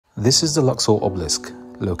This is the Luxor Obelisk,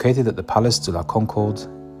 located at the Palais de la Concorde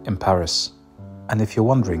in Paris. And if you're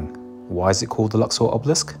wondering, why is it called the Luxor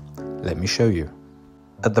Obelisk? Let me show you.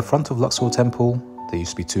 At the front of Luxor Temple, there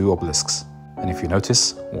used to be two obelisks. And if you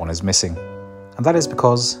notice, one is missing. And that is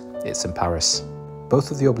because it's in Paris.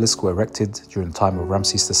 Both of the obelisks were erected during the time of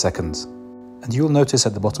Ramses II. And you'll notice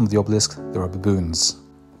at the bottom of the obelisk, there are baboons.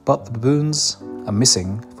 But the baboons are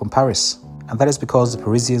missing from Paris. And that is because the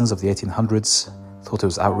Parisians of the 1800s thought it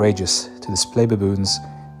was outrageous to display baboons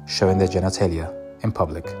showing their genitalia in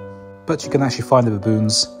public. But you can actually find the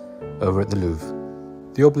baboons over at the Louvre.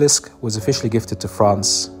 The obelisk was officially gifted to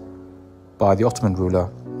France by the Ottoman ruler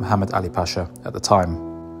Muhammad Ali Pasha at the time.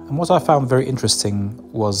 And what I found very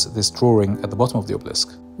interesting was this drawing at the bottom of the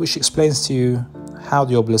obelisk, which explains to you how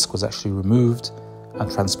the obelisk was actually removed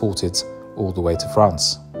and transported all the way to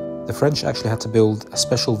France. The French actually had to build a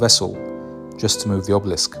special vessel just to move the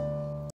obelisk.